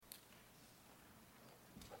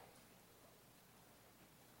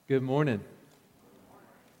Good morning.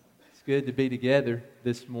 It's good to be together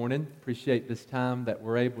this morning. Appreciate this time that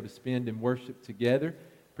we're able to spend in worship together.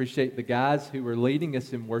 Appreciate the guys who are leading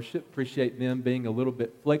us in worship. Appreciate them being a little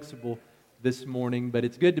bit flexible this morning, but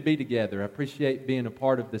it's good to be together. I appreciate being a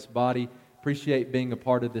part of this body. Appreciate being a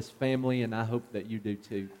part of this family, and I hope that you do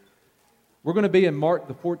too. We're going to be in Mark,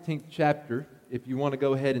 the 14th chapter. If you want to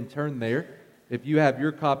go ahead and turn there. If you have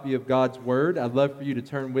your copy of God's Word, I'd love for you to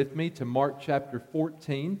turn with me to Mark chapter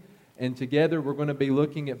 14. And together we're going to be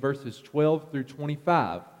looking at verses 12 through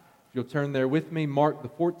 25. If you'll turn there with me, Mark the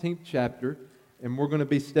 14th chapter, and we're going to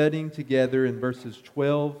be studying together in verses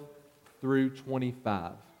 12 through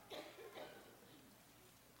 25.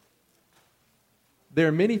 There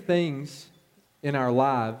are many things in our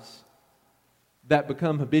lives that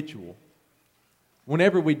become habitual.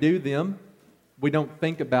 Whenever we do them, we don't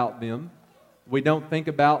think about them. We don't think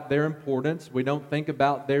about their importance. We don't think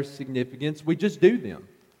about their significance. We just do them,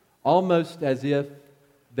 almost as if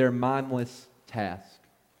they're mindless tasks.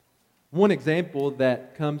 One example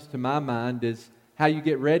that comes to my mind is how you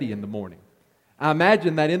get ready in the morning. I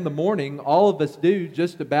imagine that in the morning, all of us do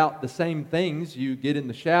just about the same things. You get in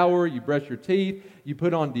the shower, you brush your teeth, you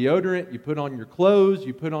put on deodorant, you put on your clothes,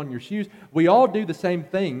 you put on your shoes. We all do the same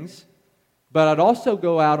things, but I'd also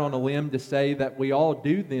go out on a limb to say that we all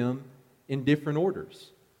do them in different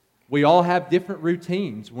orders. We all have different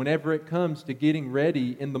routines whenever it comes to getting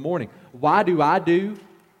ready in the morning. Why do I do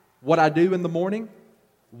what I do in the morning?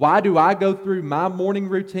 Why do I go through my morning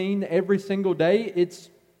routine every single day? It's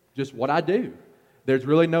just what I do. There's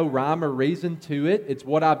really no rhyme or reason to it. It's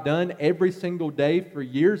what I've done every single day for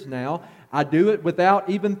years now. I do it without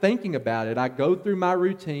even thinking about it. I go through my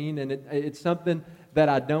routine, and it's something that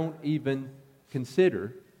I don't even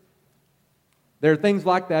consider. There are things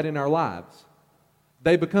like that in our lives.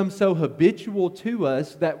 They become so habitual to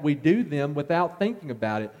us that we do them without thinking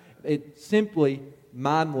about it. It's simply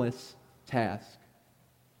mindless task.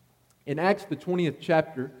 In Acts the 20th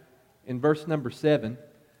chapter, in verse number 7,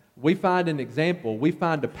 we find an example. We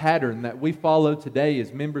find a pattern that we follow today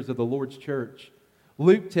as members of the Lord's church.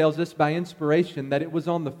 Luke tells us by inspiration that it was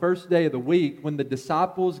on the first day of the week when the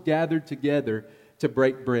disciples gathered together to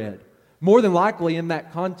break bread. More than likely in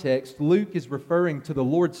that context, Luke is referring to the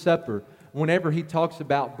Lord's Supper whenever he talks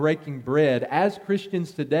about breaking bread. As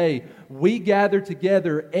Christians today, we gather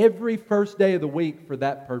together every first day of the week for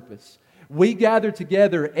that purpose. We gather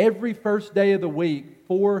together every first day of the week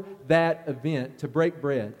for that event, to break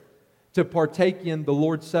bread, to partake in the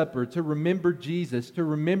Lord's Supper, to remember Jesus, to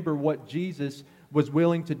remember what Jesus was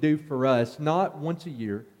willing to do for us, not once a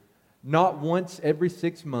year, not once every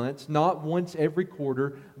 6 months, not once every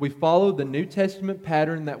quarter. We follow the New Testament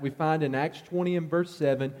pattern that we find in Acts 20 and verse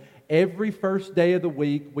 7. Every first day of the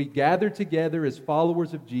week, we gather together as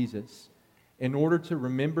followers of Jesus in order to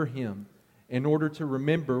remember Him, in order to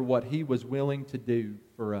remember what He was willing to do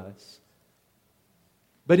for us.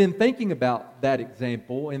 But in thinking about that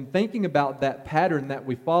example, in thinking about that pattern that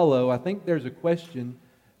we follow, I think there's a question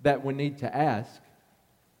that we need to ask.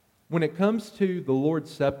 When it comes to the Lord's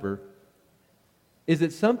Supper, is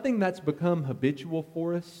it something that's become habitual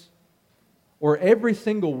for us? Or every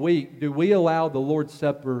single week, do we allow the Lord's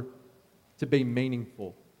Supper to be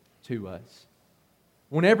meaningful to us?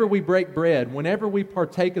 Whenever we break bread, whenever we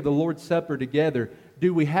partake of the Lord's Supper together,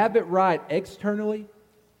 do we have it right externally,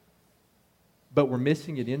 but we're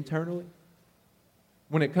missing it internally?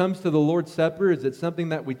 When it comes to the Lord's Supper, is it something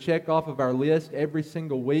that we check off of our list every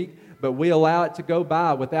single week, but we allow it to go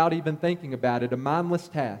by without even thinking about it, a mindless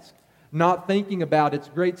task? Not thinking about its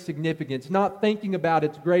great significance, not thinking about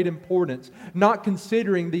its great importance, not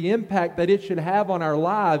considering the impact that it should have on our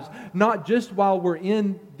lives, not just while we're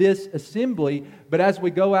in this assembly, but as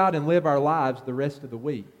we go out and live our lives the rest of the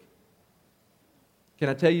week. Can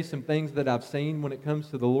I tell you some things that I've seen when it comes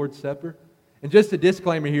to the Lord's Supper? And just a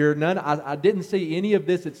disclaimer here, I didn't see any of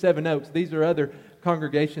this at Seven Oaks. These are other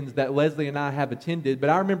congregations that Leslie and I have attended, but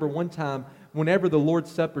I remember one time whenever the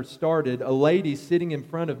Lord's Supper started, a lady sitting in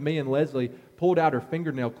front of me and Leslie pulled out her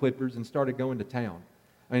fingernail clippers and started going to town.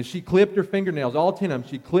 And she clipped her fingernails, all 10 of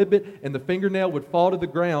them. She'd clip it, and the fingernail would fall to the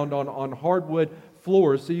ground on hardwood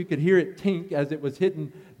floors so you could hear it tink as it was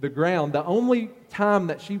hitting the ground. The only time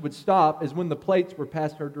that she would stop is when the plates were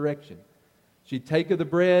passed her direction. She'd take of the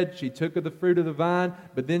bread, she took of the fruit of the vine,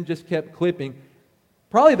 but then just kept clipping.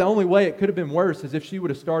 Probably the only way it could have been worse is if she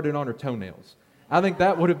would have started on her toenails. I think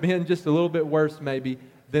that would have been just a little bit worse maybe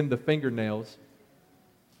than the fingernails.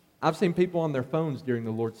 I've seen people on their phones during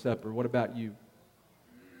the Lord's Supper. What about you?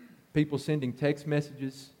 People sending text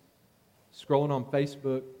messages, scrolling on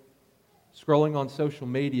Facebook, scrolling on social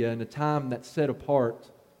media in a time that's set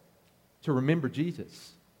apart to remember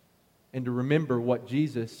Jesus, and to remember what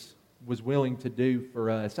Jesus was willing to do for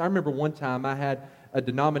us. I remember one time I had a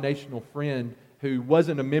denominational friend who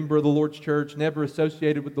wasn't a member of the Lord's church, never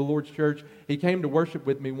associated with the Lord's church. He came to worship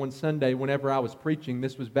with me one Sunday whenever I was preaching.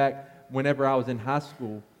 This was back whenever I was in high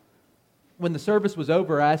school. When the service was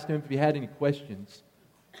over, I asked him if he had any questions.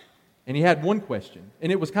 And he had one question,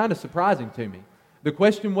 and it was kind of surprising to me. The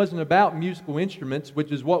question wasn't about musical instruments,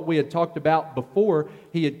 which is what we had talked about before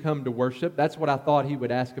he had come to worship. That's what I thought he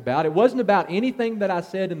would ask about. It wasn't about anything that I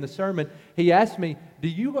said in the sermon. He asked me, do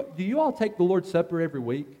you all take the Lord's Supper every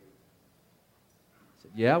week? I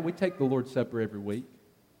said, yeah, we take the Lord's Supper every week.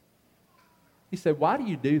 He said, why do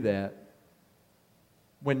you do that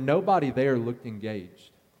when nobody there looked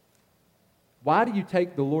engaged? Why do you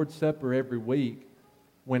take the Lord's Supper every week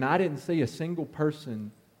when I didn't see a single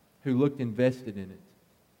person who looked invested in it?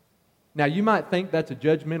 Now, you might think that's a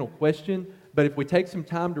judgmental question, but if we take some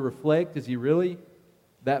time to reflect, is he really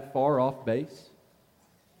that far off base?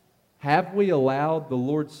 Have we allowed the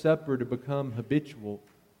Lord's Supper to become habitual,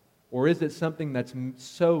 or is it something that's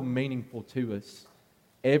so meaningful to us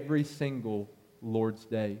every single Lord's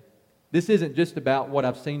Day? This isn't just about what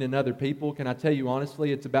I've seen in other people. Can I tell you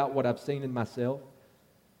honestly, it's about what I've seen in myself.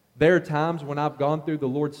 There are times when I've gone through the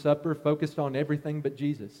Lord's Supper focused on everything but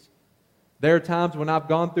Jesus. There are times when I've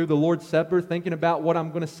gone through the Lord's Supper thinking about what I'm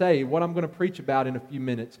going to say, what I'm going to preach about in a few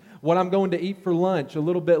minutes, what I'm going to eat for lunch a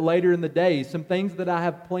little bit later in the day, some things that I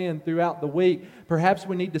have planned throughout the week. Perhaps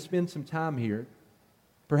we need to spend some time here.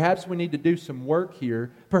 Perhaps we need to do some work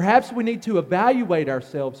here. Perhaps we need to evaluate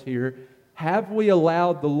ourselves here. Have we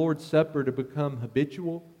allowed the Lord's Supper to become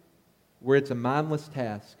habitual, where it's a mindless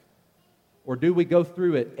task? Or do we go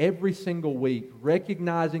through it every single week,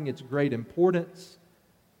 recognizing its great importance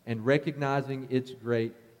and recognizing its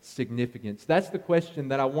great significance? That's the question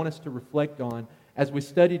that I want us to reflect on as we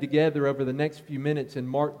study together over the next few minutes in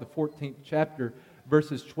Mark, the 14th chapter,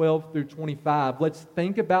 verses 12 through 25. Let's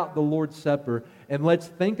think about the Lord's Supper, and let's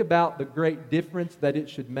think about the great difference that it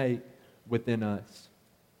should make within us.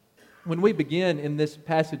 When we begin in this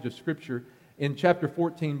passage of Scripture, in chapter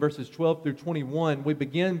 14, verses 12 through 21, we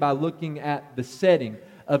begin by looking at the setting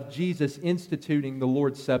of Jesus instituting the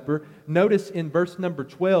Lord's Supper. Notice in verse number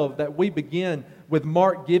 12 that we begin with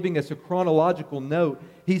Mark giving us a chronological note.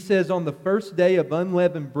 He says, on the first day of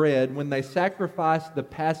unleavened bread, when they sacrificed the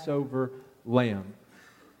Passover lamb.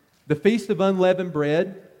 The Feast of Unleavened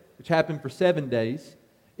Bread, which happened for 7 days,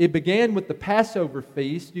 it began with the Passover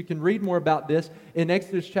feast. You can read more about this in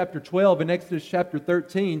Exodus chapter 12 and Exodus chapter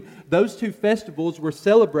 13. Those two festivals were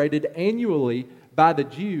celebrated annually by the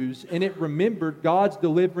Jews, and it remembered God's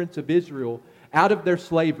deliverance of Israel out of their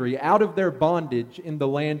slavery, out of their bondage in the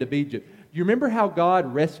land of Egypt. Do you remember how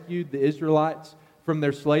God rescued the Israelites from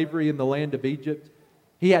their slavery in the land of Egypt?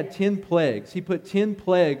 He had 10 plagues. He put 10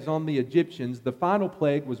 plagues on the Egyptians. The final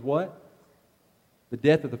plague was what? The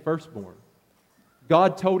death of the firstborn.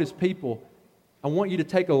 God told His people, I want you to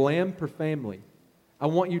take a lamb per family. I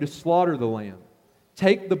want you to slaughter the lamb.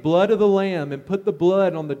 Take the blood of the lamb and put the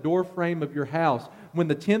blood on the doorframe of your house. When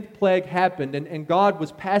the 10th plague happened and God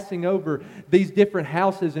was passing over these different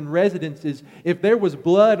houses and residences, if there was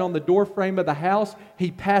blood on the doorframe of the house,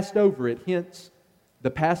 He passed over it, hence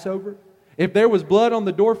the Passover. If there was blood on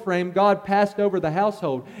the doorframe, God passed over the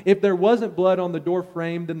household. If there wasn't blood on the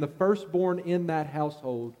doorframe, then the firstborn in that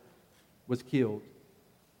household was killed.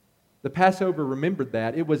 The Passover remembered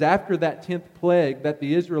that. It was after that 10th plague that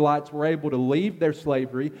the Israelites were able to leave their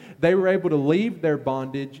slavery. They were able to leave their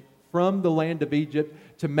bondage from the land of Egypt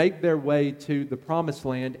to make their way to the Promised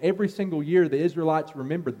Land. Every single year, the Israelites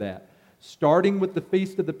remembered that, starting with the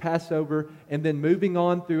Feast of the Passover and then moving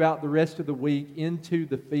on throughout the rest of the week into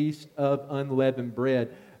the Feast of Unleavened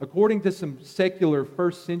Bread. According to some secular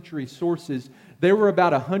first century sources, there were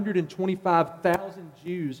about 125,000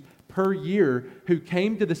 Jews per year who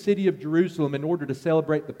came to the city of Jerusalem in order to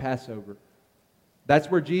celebrate the Passover. That's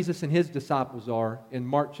where Jesus and His disciples are in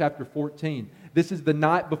Mark chapter 14. This is the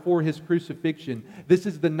night before His crucifixion. This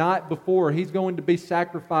is the night before He's going to be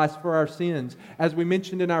sacrificed for our sins. As we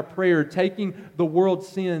mentioned in our prayer, taking the world's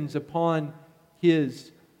sins upon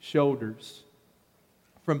His shoulders.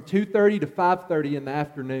 From 2:30 to 5:30 in the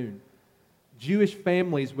afternoon, Jewish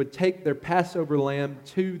families would take their Passover lamb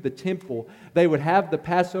to the temple. They would have the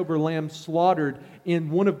Passover lamb slaughtered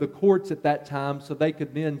in one of the courts at that time so they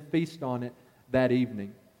could then feast on it that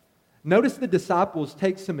evening. Notice the disciples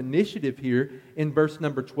take some initiative here in verse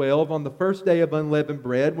number 12. On the first day of unleavened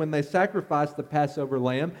bread, when they sacrificed the Passover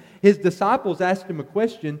lamb, His disciples asked Him a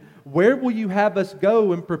question, Where will you have us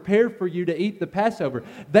go and prepare for you to eat the Passover?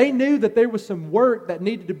 They knew that there was some work that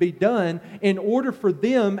needed to be done in order for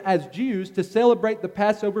them as Jews to celebrate the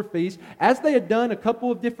Passover feast as they had done a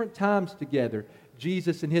couple of different times together.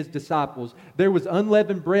 Jesus and his disciples. There was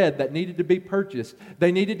unleavened bread that needed to be purchased.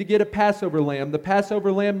 They needed to get a Passover lamb. The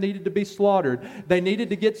Passover lamb needed to be slaughtered. They needed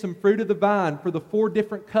to get some fruit of the vine for the 4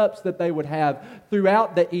 different cups that they would have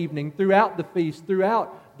throughout the evening, throughout the feast,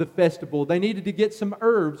 throughout the festival. They needed to get some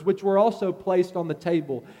herbs, which were also placed on the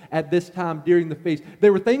table at this time during the feast.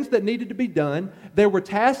 There were things that needed to be done. There were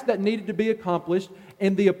tasks that needed to be accomplished,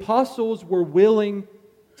 and the apostles were willing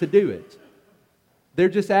to do it. They're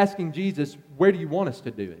just asking Jesus, where do you want us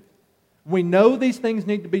to do it? We know these things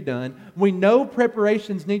need to be done. We know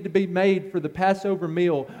preparations need to be made for the Passover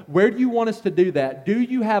meal. Where do you want us to do that? Do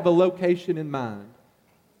you have a location in mind?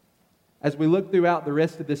 As we look throughout the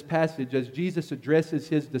rest of this passage, as Jesus addresses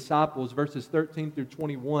his disciples, verses 13 through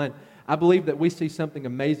 21, I believe that we see something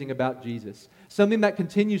amazing about Jesus. Something that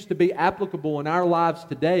continues to be applicable in our lives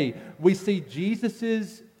today. We see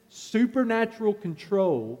Jesus' supernatural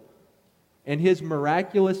control and his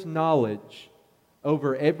miraculous knowledge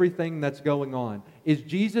over everything that's going on. Is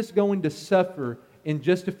Jesus going to suffer in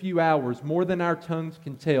just a few hours more than our tongues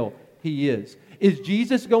can tell? He is. Is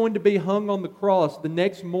Jesus going to be hung on the cross the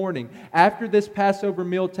next morning after this Passover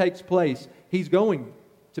meal takes place? He's going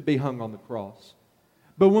to be hung on the cross.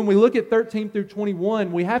 But when we look at 13 through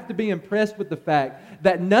 21, we have to be impressed with the fact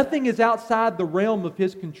that nothing is outside the realm of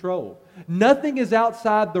his control. Nothing is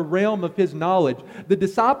outside the realm of his knowledge. The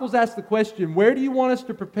disciples asked the question, where do you want us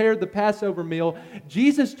to prepare the Passover meal?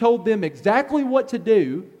 Jesus told them exactly what to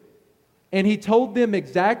do, and he told them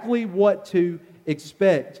exactly what to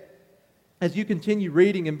expect. As you continue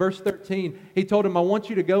reading in verse 13, he told them, I want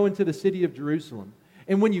you to go into the city of Jerusalem.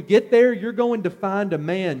 And when you get there, you're going to find a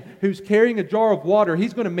man who's carrying a jar of water.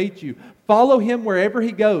 He's going to meet you. Follow him wherever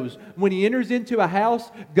he goes. When he enters into a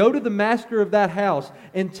house, go to the master of that house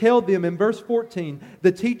and tell them in verse 14,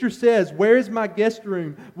 the teacher says, where is my guest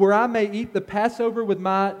room where I may eat the Passover with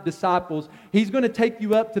my disciples? He's going to take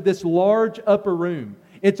you up to this large upper room.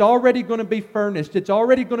 It's already going to be furnished. It's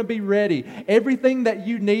already going to be ready. Everything that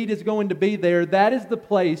you need is going to be there. That is the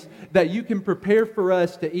place that you can prepare for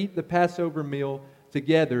us to eat the Passover meal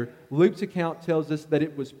together. Luke's account tells us that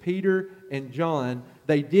it was Peter and John.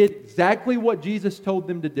 They did exactly what Jesus told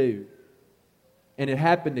them to do. And it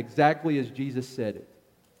happened exactly as Jesus said it.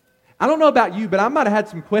 I don't know about you, but I might have had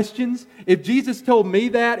some questions if Jesus told me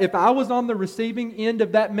that, if I was on the receiving end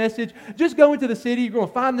of that message. Just go into the city, you're going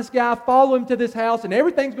to find this guy, follow him to this house, and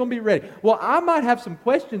everything's going to be ready. Well, I might have some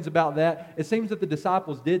questions about that. It seems that the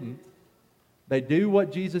disciples didn't. They do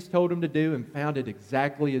what Jesus told them to do and found it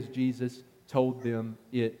exactly as Jesus told them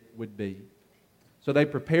it would be. So they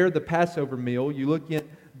prepared the Passover meal. You look at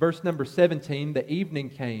verse number 17, the evening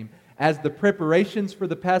came. As the preparations for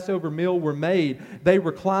the Passover meal were made, they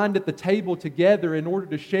reclined at the table together in order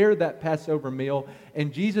to share that Passover meal,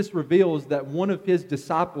 and Jesus reveals that one of his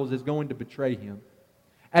disciples is going to betray him.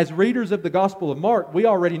 As readers of the Gospel of Mark, we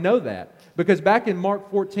already know that. Because back in Mark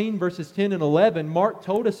 14, verses 10 and 11, Mark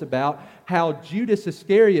told us about how Judas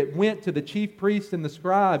Iscariot went to the chief priests and the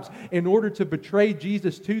scribes in order to betray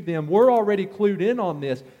Jesus to them. We're already clued in on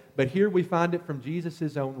this, but here we find it from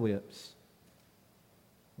Jesus' own lips.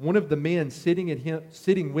 One of the men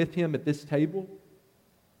sitting with him at this table,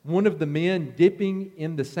 one of the men dipping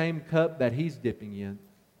in the same cup that he's dipping in,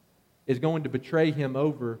 is going to betray him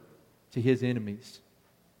over to his enemies.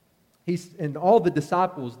 And all the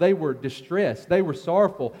disciples, they were distressed. They were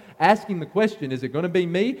sorrowful, asking the question, is it going to be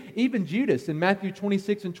me? Even Judas in Matthew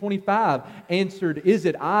 26 and 25 answered, is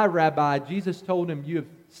it I, Rabbi? Jesus told him, you have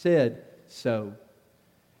said so.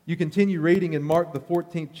 You continue reading in Mark the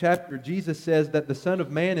 14th chapter, Jesus says that the Son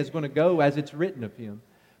of Man is going to go as it's written of him.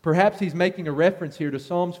 Perhaps he's making a reference here to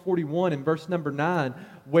Psalms 41 in verse number 9,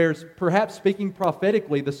 where perhaps speaking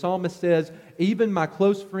prophetically, the psalmist says, even my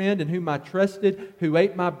close friend in whom I trusted, who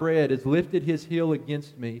ate my bread, has lifted his heel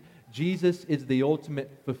against me. Jesus is the ultimate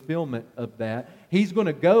fulfillment of that. He's going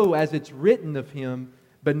to go as it's written of him,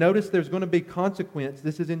 but notice there's going to be consequence.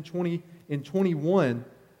 This is in 21.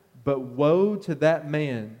 But woe to that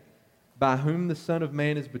man by whom the Son of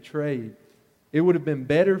Man is betrayed. It would have been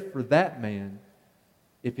better for that man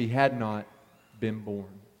if he had not been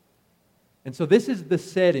born. And so this is the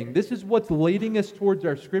setting. This is what's leading us towards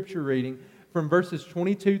our scripture reading from verses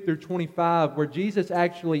 22 through 25, where Jesus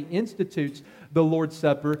actually institutes the Lord's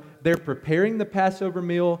Supper. They're preparing the Passover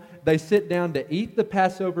meal. They sit down to eat the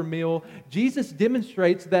Passover meal. Jesus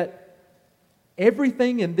demonstrates that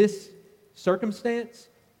everything in this circumstance,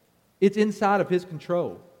 it's inside of his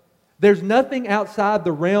control. There's nothing outside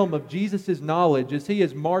the realm of Jesus' knowledge as He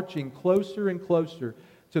is marching closer and closer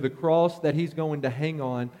to the cross that He's going to hang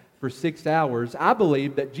on for 6 hours. I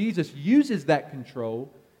believe that Jesus uses that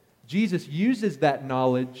control, Jesus uses that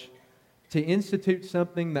knowledge to institute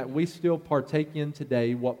something that we still partake in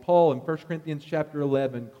today, what Paul in 1 Corinthians chapter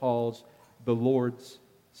 11 calls the Lord's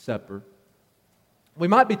Supper. We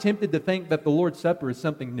might be tempted to think that the Lord's Supper is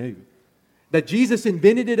something new, that Jesus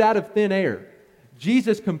invented it out of thin air.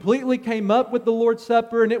 Jesus completely came up with the Lord's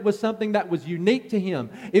Supper, and it was something that was unique to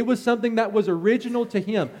Him. It was something that was original to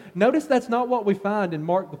Him. Notice that's not what we find in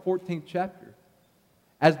Mark the 14th chapter.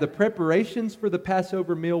 As the preparations for the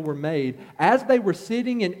Passover meal were made, as they were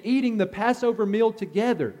sitting and eating the Passover meal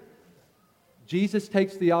together, Jesus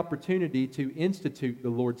takes the opportunity to institute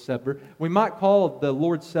the Lord's Supper. We might call the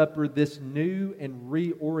Lord's Supper this new and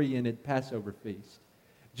reoriented Passover feast.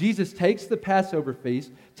 Jesus takes the Passover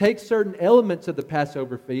feast, takes certain elements of the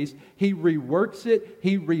Passover feast, He reworks it,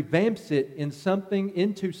 He revamps it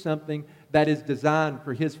into something that is designed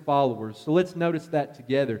for His followers. So let's notice that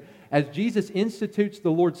together. As Jesus institutes the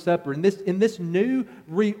Lord's Supper, in this new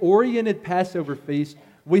reoriented Passover feast,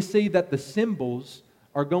 we see that the symbols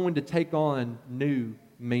are going to take on new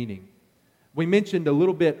meaning. We mentioned a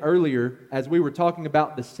little bit earlier, as we were talking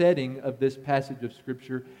about the setting of this passage of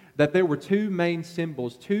Scripture, that there were two main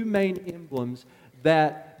symbols, two main emblems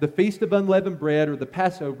that the Feast of Unleavened Bread, or the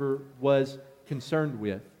Passover, was concerned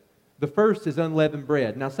with. The first is unleavened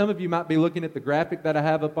bread. Now, some of you might be looking at the graphic that I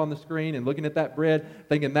have up on the screen and looking at that bread,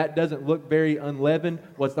 thinking that doesn't look very unleavened.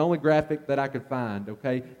 Well, it's the only graphic that I could find,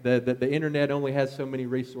 okay? The internet only has so many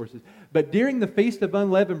resources. But during the Feast of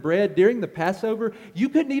Unleavened Bread, during the Passover, you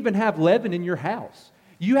couldn't even have leaven in your house.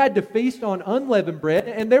 You had to feast on unleavened bread,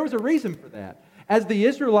 and there was a reason for that. As the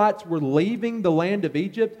Israelites were leaving the land of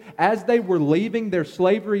Egypt, as they were leaving their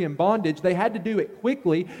slavery and bondage, they had to do it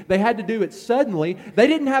quickly. They had to do it suddenly. They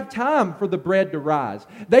didn't have time for the bread to rise.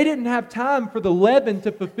 They didn't have time for the leaven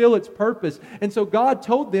to fulfill its purpose. And so God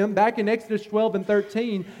told them back in Exodus 12 and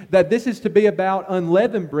 13 that this is to be about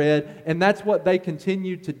unleavened bread, and that's what they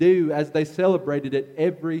continued to do as they celebrated it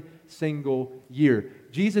every single year.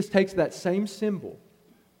 Jesus takes that same symbol,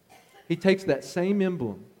 He takes that same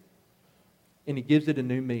emblem, and He gives it a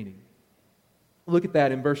new meaning. Look at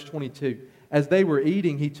that in verse 22. As they were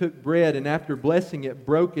eating, He took bread, and after blessing it,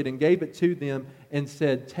 broke it and gave it to them and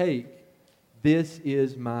said, "Take, this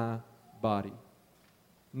is my body."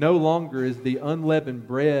 No longer is the unleavened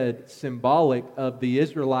bread symbolic of the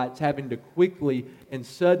Israelites having to quickly and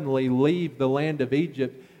suddenly leave the land of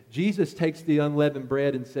Egypt. Jesus takes the unleavened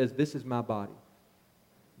bread and says, "This is my body."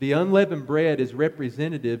 The unleavened bread is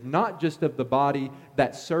representative not just of the body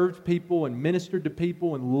that served people and ministered to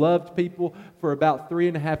people and loved people for about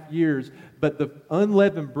 3.5 years, but the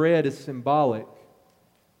unleavened bread is symbolic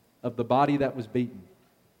of the body that was beaten,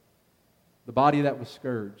 the body that was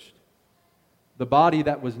scourged, the body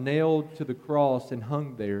that was nailed to the cross and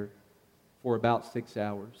hung there for about 6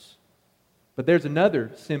 hours. But there's another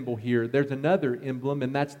symbol here, there's another emblem,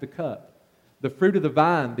 and that's the cup. The fruit of the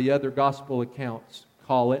vine, the other gospel accounts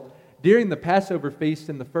call it. During the Passover feast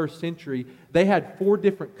in the first century, they had 4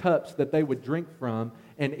 different cups that they would drink from,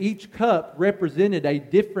 and each cup represented a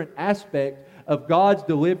different aspect of God's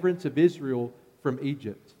deliverance of Israel from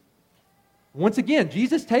Egypt. Once again,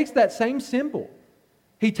 Jesus takes that same symbol.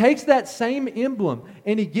 He takes that same emblem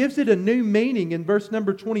and He gives it a new meaning in verse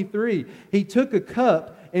number 23. He took a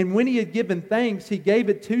cup, and when He had given thanks, He gave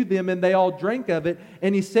it to them, and they all drank of it.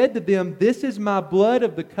 And He said to them, "This is my blood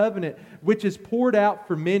of the covenant, which is poured out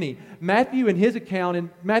for many." Matthew, in his account,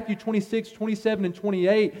 in Matthew 26, 27, and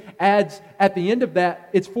 28, adds at the end of that,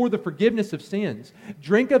 it's for the forgiveness of sins.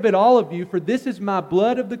 "Drink of it, all of you, for this is my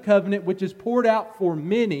blood of the covenant, which is poured out for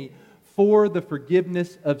many for the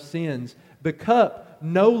forgiveness of sins." The cup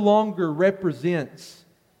no longer represents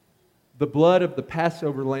the blood of the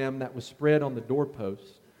Passover lamb that was spread on the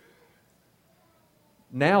doorpost.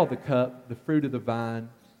 Now the cup, the fruit of the vine,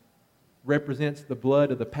 represents the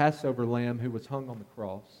blood of the Passover lamb who was hung on the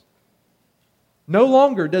cross. No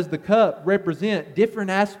longer does the cup represent different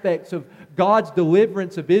aspects of God's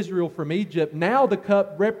deliverance of Israel from Egypt. Now the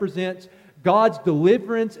cup represents God's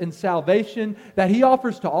deliverance and salvation that He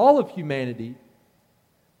offers to all of humanity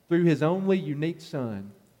through His only unique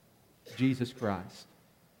Son, Jesus Christ.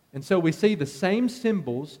 And so we see the same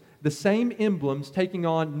symbols, the same emblems taking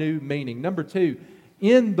on new meaning. Number 2,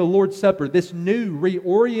 in the Lord's Supper, this new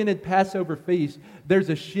reoriented Passover feast, there's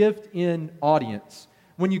a shift in audience.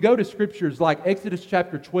 When you go to scriptures like Exodus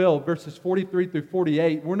chapter 12, verses 43 through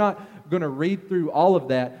 48, we're not going to read through all of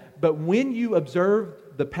that, but when you observe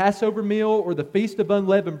the Passover meal or the Feast of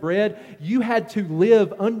Unleavened Bread, you had to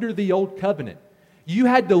live under the Old Covenant. You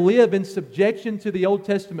had to live in subjection to the Old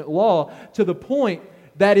Testament law to the point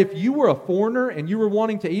that if you were a foreigner and you were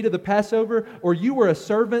wanting to eat of the Passover, or you were a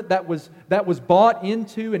servant that was bought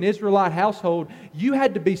into an Israelite household, you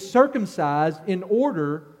had to be circumcised in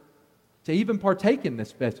order to even partake in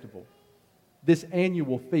this festival, this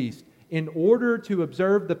annual feast. In order to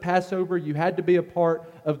observe the Passover, you had to be a part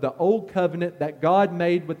of the Old Covenant that God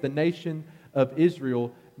made with the nation of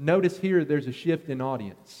Israel. Notice here there's a shift in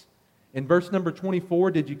audience. In verse number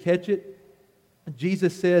 24, did you catch it?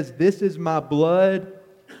 Jesus says, "This is my blood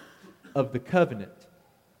of the covenant."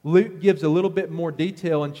 Luke gives a little bit more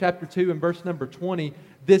detail in chapter 2 and verse number 20.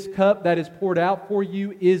 "This cup that is poured out for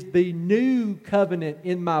you is the new covenant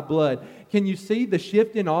in my blood." Can you see the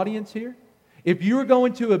shift in audience here? If you were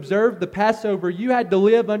going to observe the Passover, you had to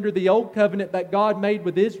live under the old covenant that God made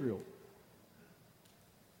with Israel.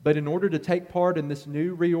 But in order to take part in this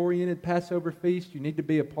new reoriented Passover feast, you need to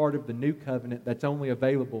be a part of the new covenant that's only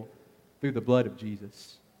available through the blood of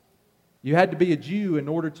Jesus. You had to be a Jew in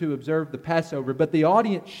order to observe the Passover, but the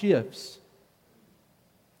audience shifts.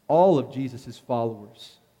 All of Jesus'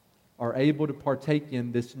 followers are able to partake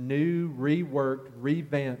in this new, reworked,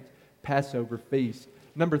 revamped Passover feast.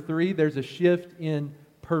 Number 3, there's a shift in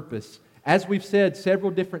purpose. As we've said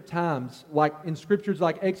several different times, like in scriptures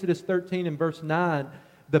like Exodus 13 and verse 9,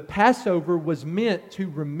 the Passover was meant to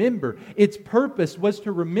remember. Its purpose was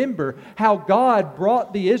to remember how God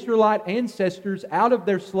brought the Israelite ancestors out of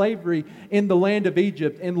their slavery in the land of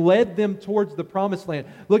Egypt and led them towards the promised land.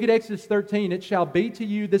 Look at Exodus 13. "It shall be to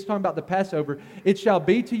you," this talking about the Passover, "it shall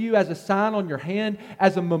be to you as a sign on your hand,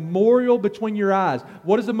 as a memorial between your eyes."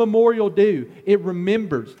 What does a memorial do? It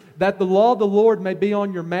remembers that the law of the Lord may be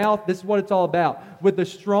on your mouth. This is what it's all about. "With a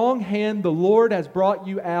strong hand the Lord has brought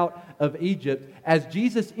you out of Egypt." As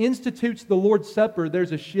Jesus institutes the Lord's Supper,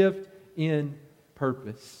 there's a shift in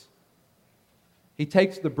purpose. He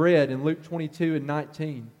takes the bread in Luke 22 and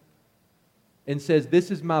 19 and says,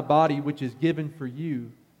 "This is my body which is given for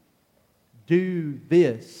you. Do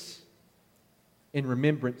this in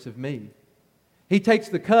remembrance of me." He takes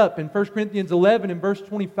the cup in 1 Corinthians 11 and verse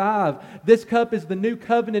 25. "This cup is the new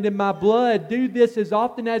covenant in my blood. Do this as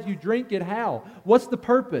often as you drink it." How? What's the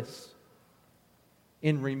purpose?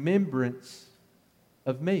 In remembrance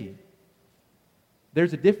of me.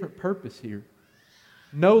 There's a different purpose here.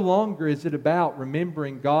 No longer is it about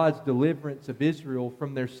remembering God's deliverance of Israel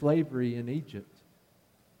from their slavery in Egypt.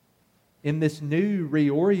 In this new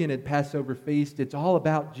reoriented Passover feast, it's all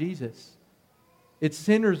about Jesus. It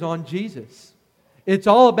centers on Jesus. It's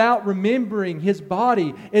all about remembering His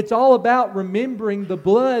body. It's all about remembering the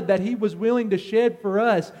blood that He was willing to shed for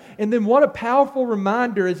us. And then what a powerful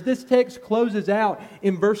reminder as this text closes out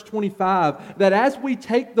in verse 25, that as we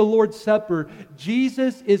take the Lord's Supper,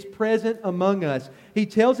 Jesus is present among us. He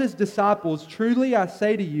tells His disciples, "Truly I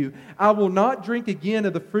say to you, I will not drink again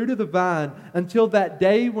of the fruit of the vine until that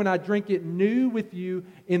day when I drink it new with you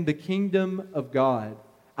in the kingdom of God."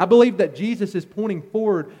 I believe that Jesus is pointing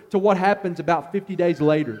forward to what happens about 50 days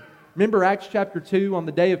later. Remember Acts chapter 2 on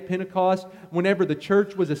the day of Pentecost, whenever the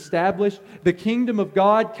church was established, the kingdom of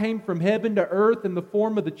God came from heaven to earth in the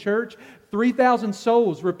form of the church. 3,000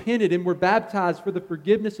 souls repented and were baptized for the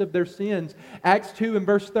forgiveness of their sins. Acts 2 and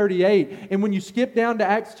verse 38. And when you skip down to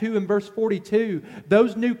Acts 2 and verse 42,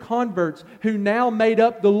 those new converts who now made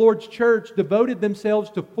up the Lord's church devoted themselves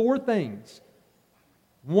to 4 things.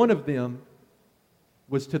 One of them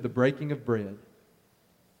was to the breaking of bread,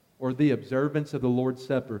 or the observance of the Lord's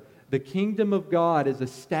Supper. The kingdom of God is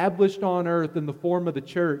established on earth in the form of the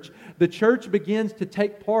church. The church begins to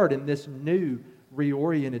take part in this new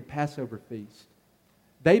reoriented Passover feast.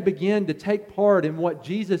 They begin to take part in what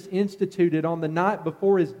Jesus instituted on the night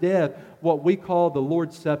before His death, what we call the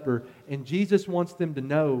Lord's Supper. And Jesus wants them to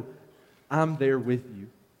know, I'm there with you.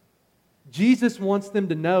 Jesus wants them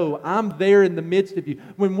to know, I'm there in the midst of you.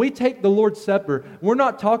 When we take the Lord's Supper, we're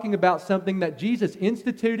not talking about something that Jesus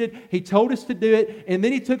instituted. He told us to do it, and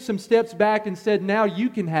then He took some steps back and said, now you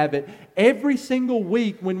can have it. Every single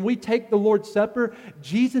week when we take the Lord's Supper,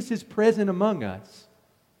 Jesus is present among us.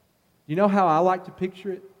 You know how I like to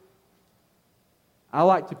picture it? I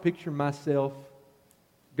like to picture myself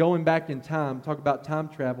going back in time, talk about time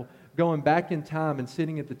travel, going back in time and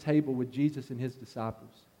sitting at the table with Jesus and His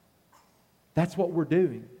disciples. That's what we're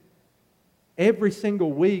doing. Every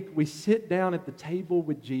single week we sit down at the table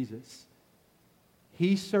with Jesus.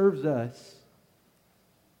 He serves us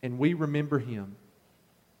and we remember Him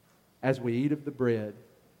as we eat of the bread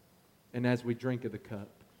and as we drink of the cup.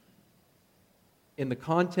 In the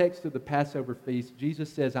context of the Passover feast,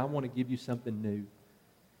 Jesus says, I want to give you something new.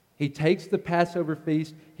 He takes the Passover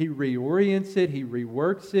feast, He reorients it, He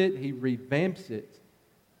reworks it, He revamps it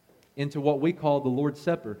into what we call the Lord's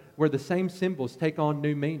Supper, where the same symbols take on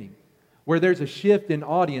new meaning, where there's a shift in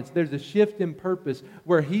audience, there's a shift in purpose,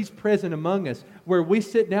 where He's present among us, where we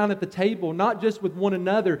sit down at the table, not just with one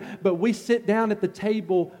another, but we sit down at the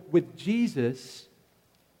table with Jesus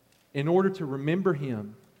in order to remember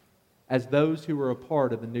Him as those who are a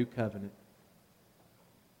part of the new covenant.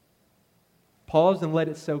 Pause and let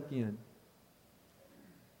it soak in.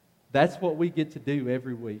 That's what we get to do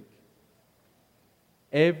every week.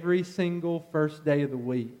 Every single first day of the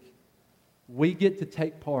week, we get to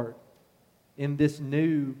take part in this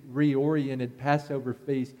new, reoriented Passover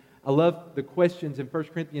feast. I love the questions in 1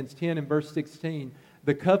 Corinthians 10 and verse 16.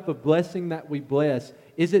 The cup of blessing that we bless,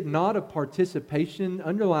 is it not a participation,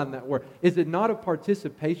 underline that word, is it not a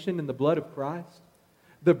participation in the blood of Christ?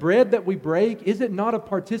 The bread that we break, is it not a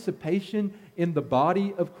participation in the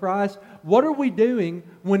body of Christ? What are we doing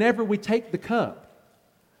whenever we take the cup?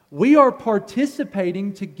 We are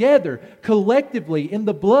participating together, collectively, in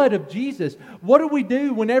the blood of Jesus. What do we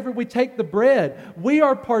do whenever we take the bread? We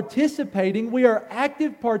are participating, we are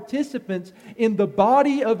active participants in the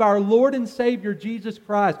body of our Lord and Savior, Jesus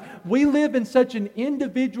Christ. We live in such an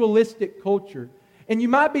individualistic culture. And you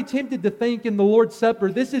might be tempted to think in the Lord's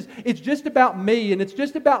Supper, it's just about me, and it's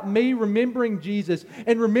just about me remembering Jesus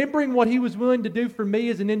and remembering what He was willing to do for me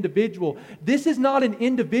as an individual. This is not an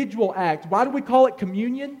individual act. Why do we call it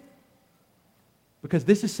communion? Because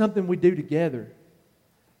this is something we do together.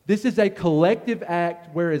 This is a collective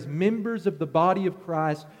act where as members of the body of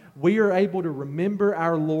Christ, we are able to remember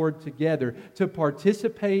our Lord together, to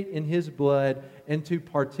participate in His blood and to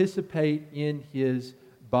participate in His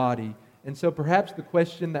body. And so perhaps the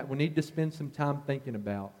question that we need to spend some time thinking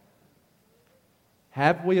about,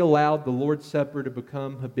 have we allowed the Lord's Supper to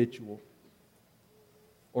become habitual?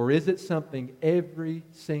 Or is it something every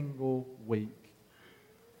single week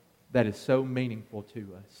that is so meaningful to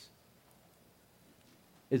us?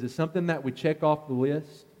 Is it something that we check off the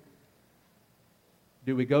list?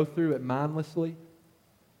 Do we go through it mindlessly?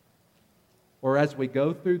 Or as we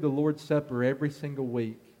go through the Lord's Supper every single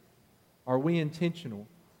week, are we intentional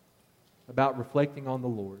about reflecting on the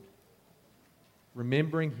Lord,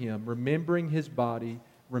 remembering Him, remembering His body,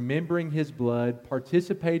 remembering His blood,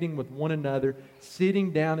 participating with one another,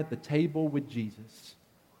 sitting down at the table with Jesus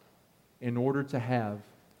in order to have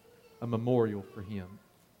a memorial for Him?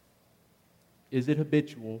 Is it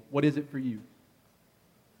habitual? What is it for you?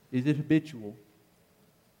 Is it habitual?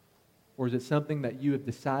 Or is it something that you have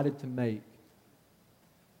decided to make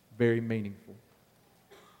very meaningful?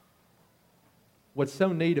 What's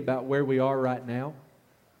so neat about where we are right now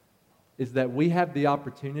is that we have the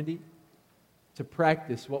opportunity to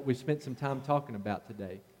practice what we spent some time talking about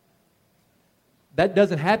today. That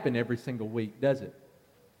doesn't happen every single week, does it?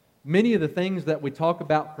 Many of the things that we talk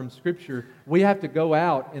about from Scripture, we have to go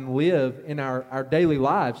out and live in our daily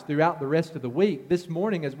lives throughout the rest of the week. This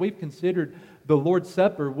morning, as we've considered the Lord's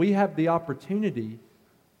Supper, we have the opportunity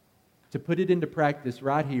to put it into practice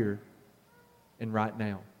right here and right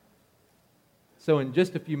now. So in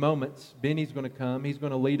just a few moments, Benny's going to come. He's going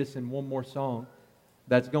to lead us in one more song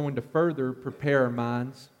that's going to further prepare our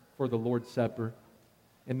minds for the Lord's Supper.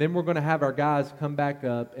 And then we're going to have our guys come back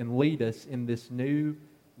up and lead us in this new,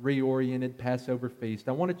 reoriented Passover feast.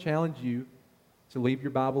 I want to challenge you to leave your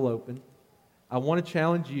Bible open. I want to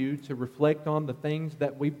challenge you to reflect on the things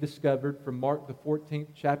that we've discovered from Mark the 14th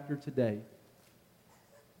chapter today.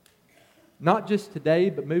 Not just today,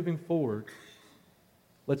 but moving forward.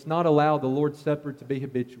 Let's not allow the Lord's Supper to be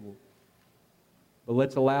habitual, but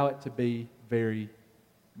let's allow it to be very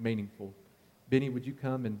meaningful. Benny, would you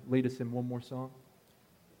come and lead us in one more song?